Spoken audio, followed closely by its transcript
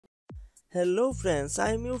Hello friends,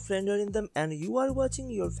 I am your friend Arindam and you are watching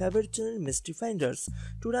your favorite channel Mystery Finders.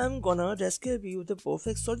 Today I am gonna describe you the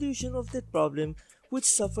perfect solution of that problem which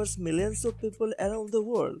suffers millions of people around the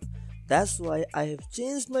world. That's why I have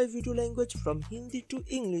changed my video language from Hindi to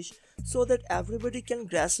English so that everybody can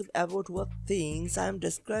grasp about what things I am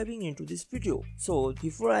describing into this video. So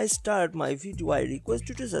before I start my video, I request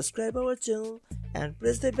you to subscribe our channel and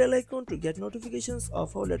press the bell icon to get notifications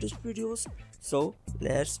of our latest videos. So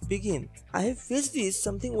let's begin. I have faced this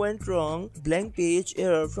something went wrong blank page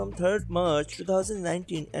error from 3rd March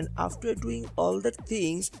 2019 and after doing all that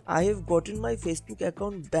things I have gotten my Facebook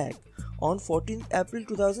account back on 14th April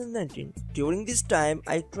 2019. During this time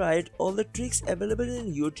I tried all the tricks available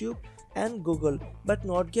in YouTube and Google but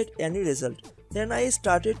not get any result. Then I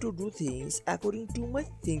started to do things according to my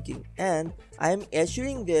thinking, and I am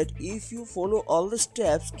assuring that if you follow all the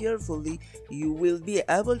steps carefully, you will be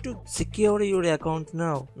able to secure your account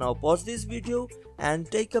now. Now pause this video and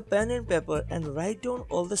take a pen and paper and write down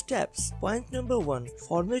all the steps. Point number 1.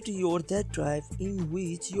 Format your that drive in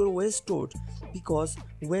which your OS stored, because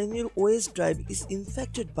when your OS drive is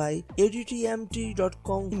infected by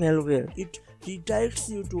adtmt.com malware, it redirects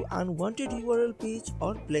you to unwanted URL page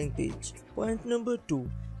or blank page. Point number 2.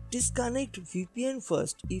 Disconnect VPN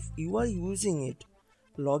first if you are using it.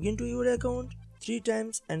 Log into your account 3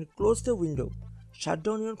 times and close the window. Shut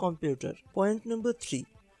down your computer. Point number 3.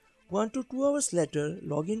 1 to 2 hours later,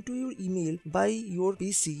 log into your email by your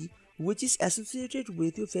PC which is associated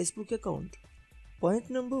with your Facebook account.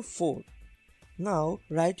 Point number 4. Now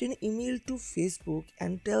write an email to Facebook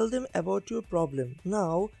and tell them about your problem.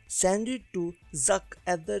 Now send it to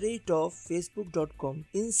zuck@facebook.com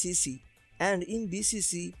in CC and in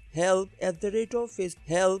BCC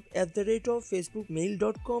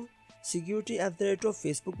help@facebookmail.com,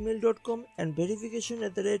 security@facebookmail.com and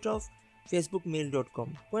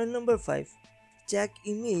verification@facebookmail.com. Point number 5. Check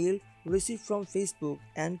email received from Facebook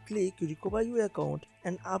and click recover your account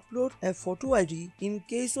and upload a photo ID. In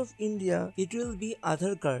case of India, it will be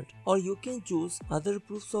Aadhaar card, or you can choose other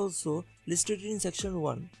proofs also listed in section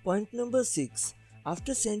 1. Point number 6.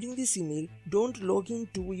 After sending this email, don't log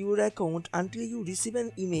into your account until you receive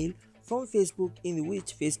an email from Facebook in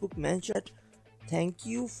which Facebook mentioned thank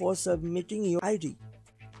you for submitting your ID.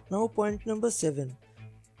 Now point number 7.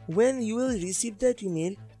 When you will receive that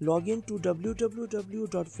email, log in to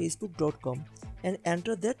www.facebook.com and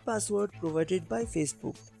enter that password provided by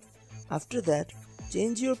Facebook. After that,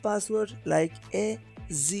 change your password like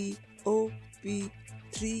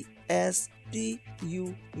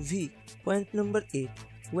AZOP3STUV. Point number 8.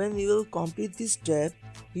 When you will complete this step,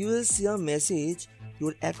 you will see a message,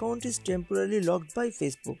 your account is temporarily locked by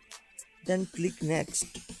Facebook. Then click next.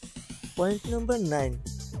 Point number 9.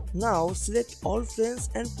 Now select all friends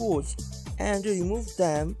and posts and remove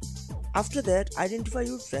them. After that, identify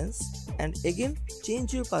your friends and again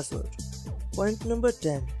change your password. Point number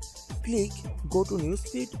 10. Click go to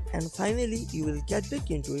newsfeed and finally you will get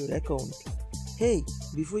back into your account. Hey,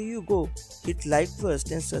 before you go, hit like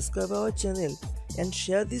first and subscribe our channel and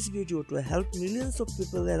share this video to help millions of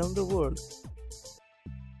people around the world.